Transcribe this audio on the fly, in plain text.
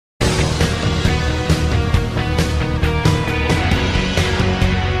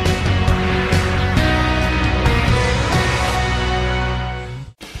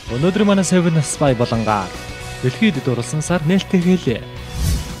Өнөөдөр манай Seven Spy болонгаар дэлхийд дурласан сар нээлттэй хэлээ.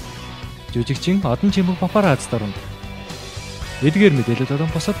 Жүжигчин одон чимэг папарацци дорнд. Эдгээр мэдээлэл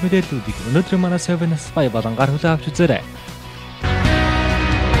болон бусад мэдээллүүдийг өнөөдөр манай Seven Spy болонгаар хүлээн авч үзээрэй.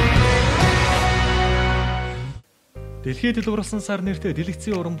 Дэлхийд дурласан сар нэртэй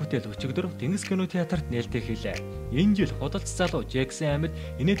дэлгэцийн уран бүтээл өчигдөр Тэнгис кино театрт нээлттэй хэлээ. Энэ жил худалдаж залуу Джексон Амьд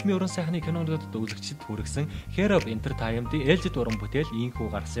инээдмийн уран сайхны кинонуудад дүүлэгчид хүргэсэн Herb Entertainment-ийн ээлжид уран бүтээл инхүү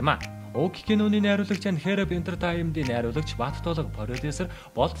гарсан юм а. Уг киноны найруулагч Herb Entertainment-ийн найруулагч Бат Толго продюсер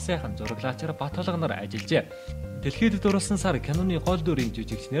Болт сайхан зураглаачаар Бат Толго нар ажиллажээ. Дэлхийд дурласан сар киноны гол дүрийн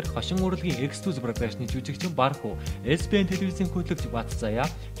жүжигчнэр хошин урлагийн X2 продакшны жүжигчин Барху, SBN телевизийн хөтлөгч Бат Заяа,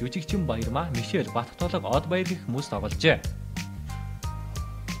 жүжигчин Баярмаа, Мишель, Бат Толго, Од Баяр гэх хүмүүс тогложээ.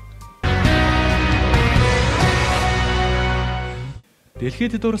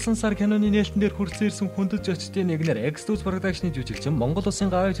 Дэлхийд дурласан сар киноны нээлтэн дээр хүрсэн ирсэн хүндэт зочдын нэгнэр X2 продакшны жүжигчин Монгол Улсын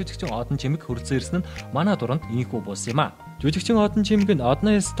гавь жүжигчин Одон Чимэг хүрсэн ирсэн нь манай дуранд инхүү болсон юм а. Жүжигчин Одон Чимэг нь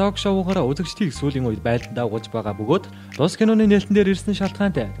Одноос ток шоугаараа үзэгчдийг сүүлийн үед байлдан дагуулж байгаа бөгөөд тус киноны нээлтэн дээр ирсэн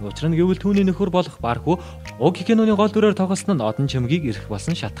шалтгаантай. Учир нь гэвэл түүний нөхөр болох Барху уг киноны гол дүрээр тоглосон нь Одон Чимэгийг ирэх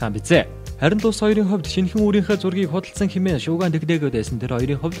болсон шалтгаан бизээ. Харин тус хоёрын хувьд шинэхэн өөрийнхөө зургийг худалдсан хэмээн шууган дэгдээгөөд байсан тэр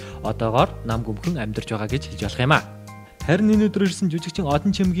хоёрын хувьд одоогоор нам гүмхэн амьдарч байгаа гэж хэлж болох юм а. Харин энэ өдөр ирсэн жүжигчин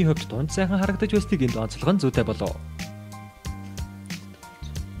Одон Чимэгийн хувьд тунд сайхан харагдаж байсныг энд онцлог нь зүйтэй болов.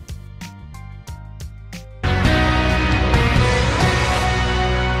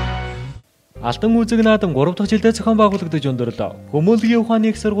 Алтан үзэг наадам 3 дахь жилдээ зохион байгуулагдаж өндөрлөө. Хүмүүнлэгийн ухааны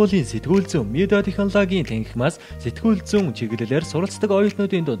их сургуулийн сэтгүүл зүйн медиа технологийн танхимаас сэтгүүл зүйн чиглэлээр суралцдаг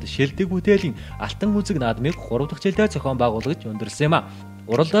оюутнуудын дунд шилдэг бүтээлийн Алтан үзэг наадмыг 3 дахь жилдээ зохион байгуулагдаж өндөрлсөн юм а.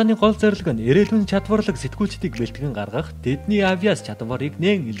 Уралдааны гол зорилго нь ирээдүйн чадварлаг сэтгүүлчдийг бэлтгэн гаргах, тэдний авиас чадварыг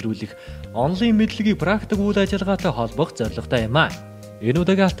нээн илрүүлэх, онлайн мэдлэгийг практик үйл ажиллагаатай холбох зорилготой юм а. Энэ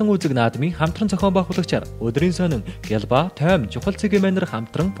удаагийн Алтан үзэг наадмын хамтран зохион байгуулагчаар Өдрийн сонин, Гялба, Тойм, Чухал цэгийн манер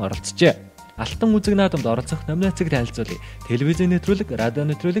хамтран оролцжээ. Алтан үзэг наадамд оролцох номинацийг танилцуулъя. Телевизийн нэвтрүүлэг, радио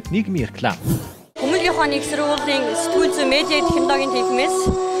нэвтрүүлэг, нийгмийн реклам. Хүмүүнлэгийн ухааны их сургуулийн сэтгүүл зүйн медиа технологийн танхимаас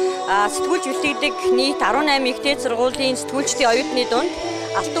сэтгүүлч бэлтгэдэг нийт 18 ихтэй сургуулийн сэтгүүлчдийн оюутны дунд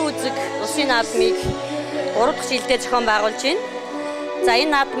Алтан үзэг улсын наадмыг 3 дахь жилдээ зохион байгуулж байна. За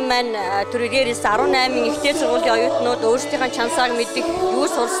энэ наадам маань түрээрээс 18 ихтэй сургуулийн оюутнууд өөрсдийнхээ чансааг мэдэх, юу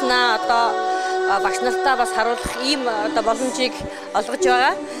сурснаа багш нартаа бас харуулах ийм боломжийг олгож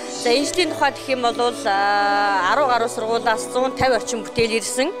байгаа. За энэ жилийн тухайд гэх юм бол 10 гаруй сургуулиас 150 орчим бүтээл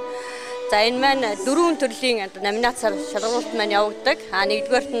ирсэн. За энэ маань 4 төрлийн номинацаар шалгуулалт маань явагддаг.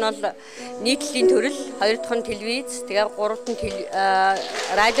 Нэгдүгээрт нь бол нийтлэлийн төрөл, хоёр дахь нь телевиз, тэгээд гуравт нь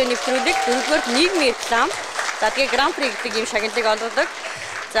радио нэвтрүүлэг, дөрөвдүгээрт нийгмийн реклам. За тэгээд гран при гэдэг ийм шагналыг олгодог.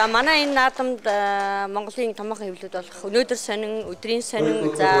 За манай энэ наадамд Монголын томоохон хэвлэлүүд болох Өнөөдөр сонин, Өдрийн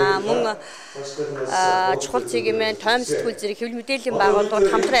сонин, за мөн Чухал цэгийн мэн, Тойм сэтгүүл зэрэг хэвлэл мэдээллийн байгууллагууд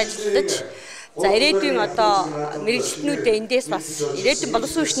хамтран ажиллаж, за ирээдүйн мэрэгчлэтнүүдээ эндээс бас ирээдүйн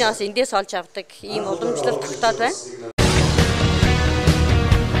боловсон хүчнээ бас эндээс олж авдаг ийм уламжлал тогтоод байна.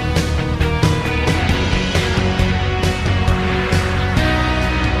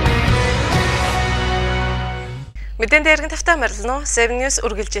 Мэдэн дээргэн тавтай морилно 7 News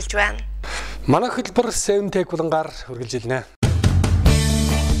үргэлжилж байна. Манай хөтөлбөр 7 Tech булангаар үргэлжилнэ.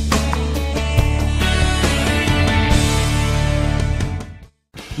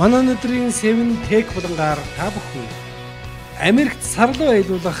 Манай өнөөдрийн 7 Tech булангаар та бүхэн Америкт сарлуу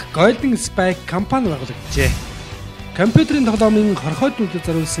аялуулах Golden Spike компани байгуулагдажээ. Компьютерийн тоглоомын хорхойд нүдэд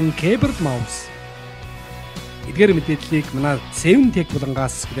зориулсан keyboard mouse. Эдгээр мэдээллийг манай 7 Tech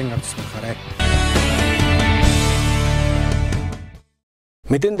булангаас бүлээн авч сурахаарай.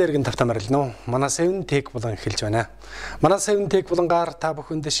 Мэдэн дээргэн тавтай морилно. Манай 7 Tech булан эхэлж байна. Манай 7 Tech булангаар та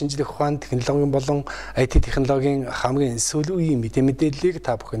бүхэнд шинжлэх ухаан, технологийн болон IT технологийн хамгийн сүүлийн мэдээллийг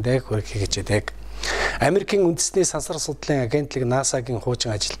та бүхэндээ хүргэх гэж байдаг. Америкийн үндэсний сансар судлалын агентлаг NASA-гийн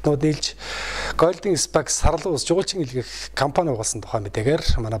хуучин ажилтнууд нийлж Golden Spike сарлуу ус жуулчин илгээх компани байгуулсан тухай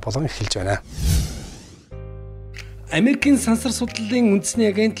мэдээгээр манай булан эхэлж байна. Америкийн сансар судлалын үндэсний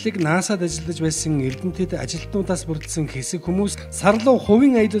агентлаг NASA-д ажиллаж байсан эрдэмтэд ажилтнуудаас бүрдсэн хэсэг хүмүүс сарлуу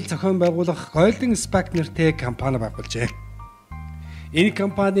хувийн аялал зохион байгуулах Golden Spike нэртэй компани байгуулжээ. Энэ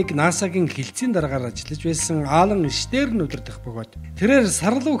компаниг NASA-гийн хилцээний дараагаар ажиллаж байсан Алан Штерн удирдах бөгөөд тэрээр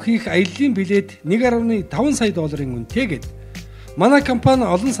сарлуу хийх аяллаа билет $1.5 сая үнэтэйгээд манай компани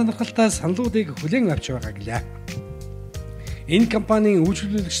олон сонирхолтой саналуудыг хүлээн авч байгаа гэлээ. Энэ компанийн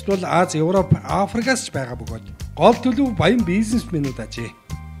үйлчлүүлэгчд бол Аз, Европ, Африкаас ч байгаа бөгөөд гол төлөв баян бизнесмэнүүд ажээ.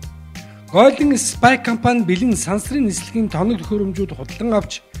 Golden Spike компани бэлэн сансрын нислэгийн тоног төхөөрөмжүүд худалдан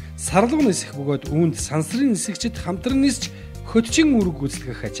авч сарлуу нисэх бөгөөд үүнд сансрын нисгчид хамтран нисч хөтжин үүрэг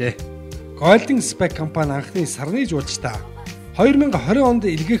гүйцэтгэх ажээ. Golden Spike компани анхны сарны жуулчдаа 2020 онд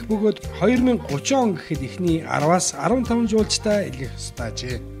илгээх бөгөөд 2030 он гэхэд ихний 10-аас 15 жуулчдаа илгээх ёстой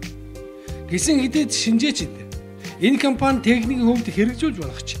ажээ. Гэсэн хэдий шинжээчид энэ компани техникийн хувьд хэрэгжүүлж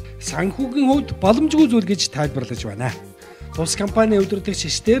болох ч санхүүгийн хувьд боломжгүй зүйл гэж тайлбарлаж байна. Тус компани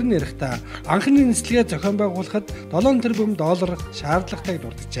удирдагч Штерн ярихдаа анхны нислэгээ зохион байгуулахад 7 тэрбум доллар шаардлагатайг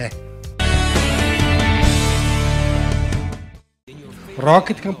дурджээ.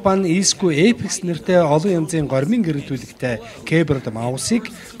 Rocket компани Isco Apex нэртэй олон янзын гормын гэрэлтүүлэгтэй keyboard маусыг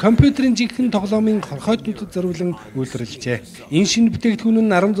компьютерийн жинхэнэ тоглоомын хорхойтнуудад зориулан үйлдвэрлэжээ. Энэ шинэ бүтээгдэхүүн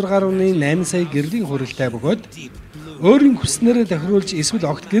нь 16.8 сая гэрлийн хүрээлтэй бөгөөд өөрийн хүснээр тохируулж эсвэл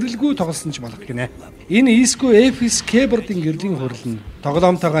огт гэрэлгүй тоглосон ч болох гинэ. Энэ Isco Apex keyboard-ын гэрлийн хүрэл нь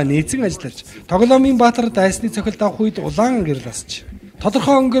тоглоомтойгоо нийцэн ажиллаж, тоглоомын баатар дайсны цохилт авах үед улаан гэрэл асч,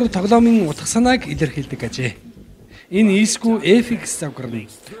 тодорхой өнгөөр тоглоомын утга санааг илэрхийлдэг ажээ. Энэ Isco Apex завгар нь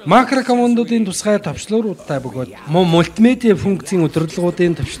макро командуудын тусгай товчлууруудтай бөгөөд мультимедиа функцийн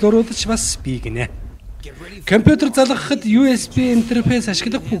удирдлагуудын товчлуурууд ч бас бий гинэ. Компьютер залгахад USB интерфейс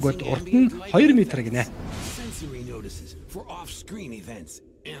ашиглах бөгөөд урт нь 2 м гинэ.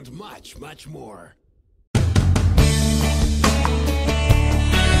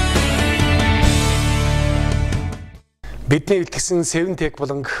 Бидний илтгэсэн Seven Tech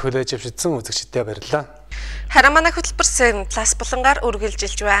болон хүлээж авчирсан үзэгчдэд баярлалаа. Харин манай хөтөлбөр Seven Plus булангаар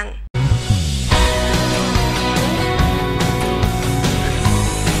үргэлжилж байна.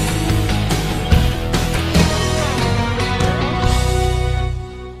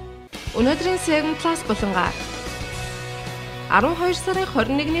 Өнөөдрийн Seven Plus булангаар 12 сарын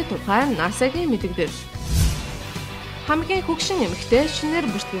 21-ний тухай NASA-гийн мэдээлэл. Хамгийн хөгшин эмэгтэй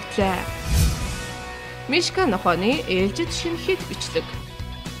шинээр бүртгүүллээ. Мишка нохооны ээлжид шинэ хит бичлэг.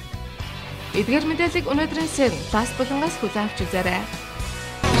 Эдгээр мэдээллийг өнөөдрийн Seven Plus булангаас хүлээн авч үзээрэй.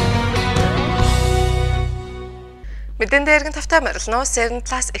 Мэдэн дээр иргэн тавтай морилно Seven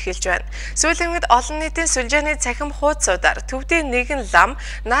Plus эхэлж байна. Сүүлийн үед олон нийтийн сүлжээний цахим хуудасуудаар төвдийн нэгэн лам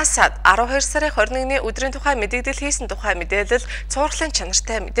NASA-д 12 сарын 21-ний өдрийн тухай мэдээлэл хийсэн тухай мэдээлэл цуурлын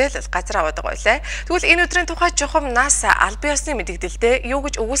чанартай мэдээлэл газар аваад байгаа байлаа. Тэгвэл энэ өдрийн тухай чухам NASA албан ёсны мэдээлэлдээ юу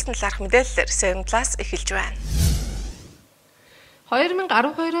гэж өгүүлсэн талаарх мэдээлэлээр Seven Plus эхэлж байна.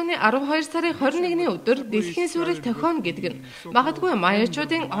 2012 оны 12 сарын 21-ний өдөр дэлхийн сүрэл тохионо гэдэг нь магадгүй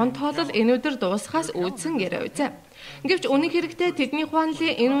маяачуудын он тоолол энэ өдөр дуусахаас үүдсэн яриа үзье. Гэвч үнэн хэрэгтээ тэдний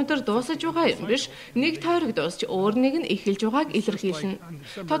хуанлын энэ өдөр дуусаж байгаа юм биш, нэг тойрог дуусч өөр нэг нь эхэлж байгааг илэрхийлнэ.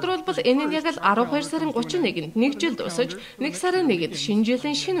 Тодорхойлбол энэ нь яг л 12 сарын 31-нд нэг жил дуусаж, нэг сарын 1-нд шинэ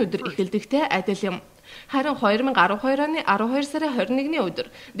жилийн шинэ өдөр эхэлдэгтэй адил юм. Харин 2012 оны 12 сарын 21-ний өдөр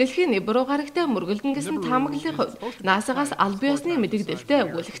дэлхийн небруу гарагтай мөргөлдөн гэсэн таамаглалын хувьд NASA-гаас албан ёсны мэдээлэлтэй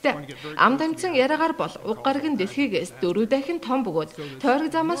өгүүлэхтэй. Амд амтсан яриагаар бол уг гараг нь дэлхийгээс 4 дахин том бөгөөд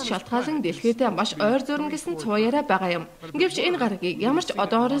тойрог замаас шалтгаалan дэлхийдээ маш ойр зурм гэсэн цуу яриа байгаа юм. Гэвч энэ гарагийг ямар ч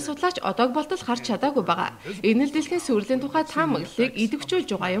одоогоор судлаач одог болтол харж чадаагүй байгаа. Энэ л дэлхийн сүрлийн тухай таамаглалыг идэвхжүүлж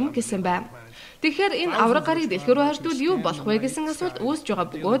байгаа юм гэсэн байна. Тэгэхээр энэ авраг гарыг дэлхий рүү харьдвал юу болох вэ гэсэн асуулт үүсэж байгаа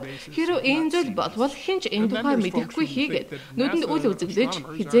бөгөөд хэрэв энэ зүйл болвол хинч энэ тухай мэдэхгүй хийгээд нүдэнд үл үзэгдэж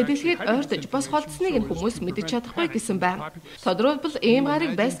хизээ дэлхийд ойртож бас холдсныг нь хүмүүс мэдэж чадахгүй гэсэн байна. Тодорхойлбол ийм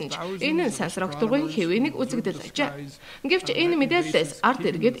гарыг байсан ч энэ нь сансрогтургын хэвэнийг үзэгдэл ажээ. Гэвч энэ мэдээлэлээс ард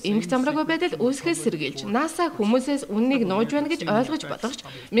иргэд эмх замраагүй байдал үүсгэхээс сэргийлж NASA хүмүүсээс үннийг нууж байна гэж ойлгож болох ч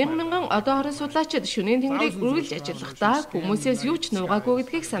мянган одоо орон судлаачид шөнийн тэнгэрийг үргэлж ажиллахдаа хүмүүсээс юу ч нуугаагүй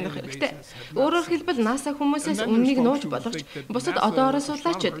гэдгийг санах хэрэгтэй. Өөрөөр хэлбэл NASA хүмүүсээс үннийг нууж болгож бусад одоо орон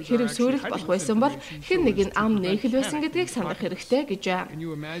судлаачид хэрэг суурилах болох байсан бол хэн нэг нь ам нээхэл байсан гэдгийг санах хэрэгтэй гэж байна.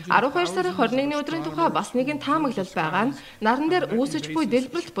 12 сарын 21-ний өдрийн тухай бас нэгэн таамаглал байгаа нь наран дээр үүсэж буй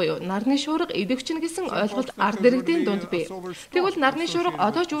дэлбэрэлт буюу нарны шуурга идэвхжин гэсэн ойлголт ард иргэдийн дунд бий. Тэгвэл нарны шуурга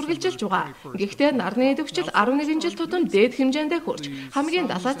одоо ч үргэлжилж байгаа. Гэхдээ нарны идэвхжил 11 жил тутам дээд хэмжээндээ хүрч хамгийн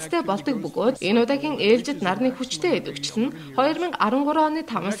далайцтай болдог бөгөөд энэ удаагийн ээлжид нарны хүчтэй идэвхжил нь 2013 оны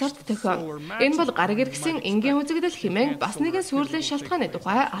 5 сард тохионо. Энэ бол гараг иргэсэн энгийн үзэгдэл хэмээн бас нэгэн сүрлийн шалтгааны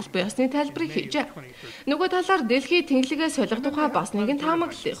тухай албан ёсны тайлбарыг хийжээ. Нөгөө талаар дэлхийн тэнглэгээ солих тухай бас нэгэн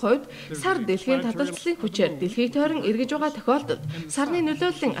таамаглалын хувьд сар дэлхийн таталцлын хүчээр дэлхийг тойрон эргэж байгаа тохиолдолд сарны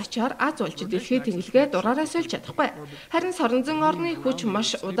нөлөөллийн ачаар аз улж дэлхийн тэнглэгээ дураараа сольж чадахгүй. Харин соронзон орны хүч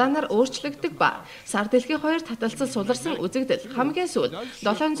маш удаанаар өөрчлөгддөг ба сар дэлхийн хоёр таталцал суларсан үзэгдэл хамгийн сүүл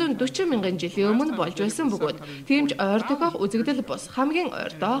 740 мянган жилийн өмнө болж байсан бөгөөд тиймж ойр тохиох үзэгдэл бус хамгийн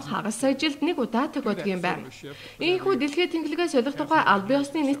ойрдоо хагас сая жилд нэг удаа тохиодог юм байна. Ийхүү дэлхийн тэнглэгээ солих тухай албан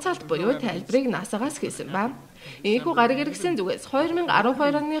ёсны нийт цалт буюу тайлбарыг NASA-гаас хийсэн байна. Ийхүү гариг иргсэн зүгээс 2012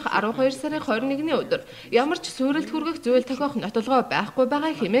 оны 12 сарын 21-ний өдөр ямар ч суурилт хүргэх зүйл тохиох нотолгоо байхгүй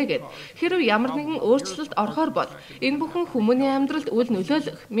байгаа хэмээгээд хэрв ямар нэгэн өөрчлөлт орохоор бол энэ бүхэн хүмүүний амьдралд үл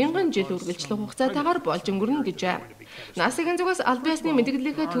нөлөөлөх мянган жил үргэлжлэх хугацаатаагаар болж өнгөрнө гэжээ. НАСА-гийн зүгээс аль биесны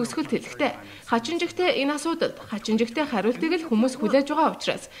мэдээллийнхээ төгсгөл хэлэхдээ хачинжигтэй энэ асуудалд хачинжигтэй хариултыг л хүмүүс хүлээж байгаа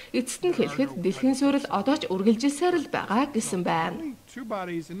учраас эцэст нь хэлэхэд дэлхийн суурил одоо ч үргэлжилсээр л байгаа гэсэн байна.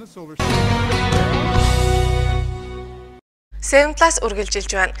 7 Plus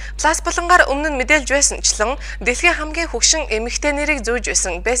үргэлжилж байна. Plus булангаар өмнө нь мэдээлж байсанчлан дэлхийн хамгийн хөгшин эмэгтэй нэрийг зүүж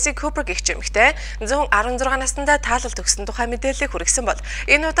байсан Bessie Cooper гэгч эмэгтэй 116 наснда таалал төгсөн тухай мэдээллийг хүргэсэн бол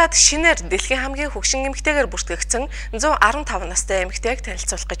энэ удаад шинээр дэлхийн хамгийн хөгшин эмэгтэйгээр бүртгэгдсэн 115 настай эмэгтэйг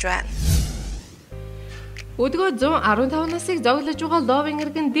танилцуулах гэж байна. Өдгөө 115 насыг зоглож байгаа Loving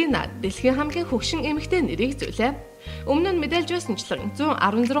иргэн Dina дэлхийн хамгийн хөгшин эмэгтэй нэрийг зүүлээ. Өмнө нь мэдээлж байсанчлан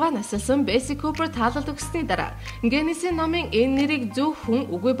 116 наслсан Bessie Cooper таалал төгссөний дараа генесийн номын энэ нэрийг зүүх хүн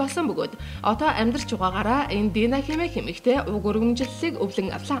үгүй болсон бөгөөд одоо амьдарч байгаагаараа энэ Dina хэмээх эмэгтэй уг өргөмжлөлийг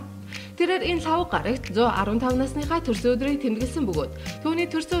өвлөн авлаа. Тэрээр энэ лав гарагт 115 насныхаа төрсөн өдрийг тэмдэглэсэн бөгөөд түүний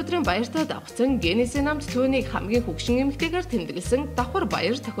төрсөн өдрийн баяртай давхцсан генесийн номд түүнийг хамгийн хөгшин эмэгтэйгээр тэмдэглэсэн давхар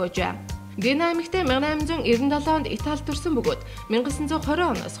баяр зохиожээ. Dina эмэгтэй 1897 онд Италид төрсэн бөгөөд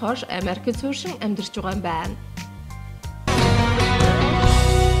 1920 оноос хойш Америкт сууршин амьдарч байгаа юм байна.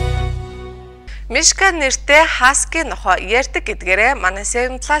 Мишка нэртэй Husky нохоо ярьдаг гэдгээрээ манай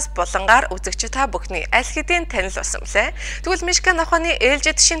 7 Plus булангаар үзэгч та бүхний аль хэдийн танил болсон мөлий. Тэгвэл Мишка нохооны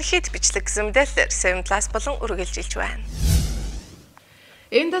ээлжид шинэ хит бичлэг гэсэн мэдээлэлээр 7 Plus булан үргэлжилж байна.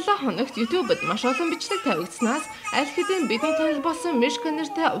 Энэ 7 хоногт YouTube-д маш олон бичлэг тавигдсанаас аль хэдийн бидний танил болсон Мишка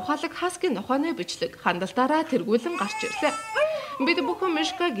нэртэй ухаалаг Husky нохооны бичлэг хандлтаараа тэргүүлэн гарч ирлээ. Бид бүхэн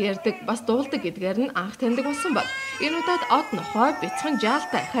Мишкаг ярьдаг, бас дуулдаг гэдгээр нь анх таньдаг болсон бол энэ удаад од нохой бяцхан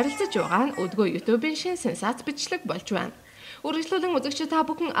жаалтай харилцаж байгаа нь өдгөө YouTube-ийн шинэ сенсац бичлэг болж байна. Үргэлжлүүлэн үзэгч та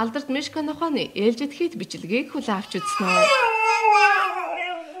бүхэн алдарт Мишка нохооны ээлжид хит бичлэгийг хүлээн авч үзсэн үү?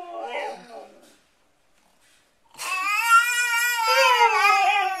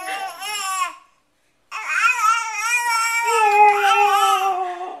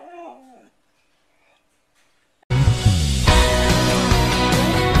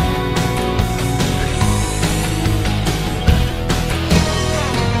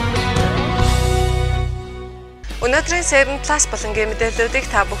 Өнөөдрийн 7 Plus булангийн мэдээллүүдийг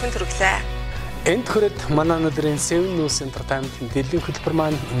та бүхэнд хүргэлээ. Энд хүрээд манай өнөөдрийн 7 News Entertainment-ийн дэлхийн хөтөлбөр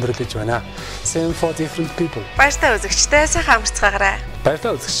маань өндөрлөж байна. 7 for different people. Баяртай үзэгчдээ сайхан амарцгаагаарай.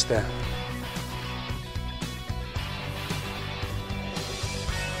 Баяртай үзэгчдээ.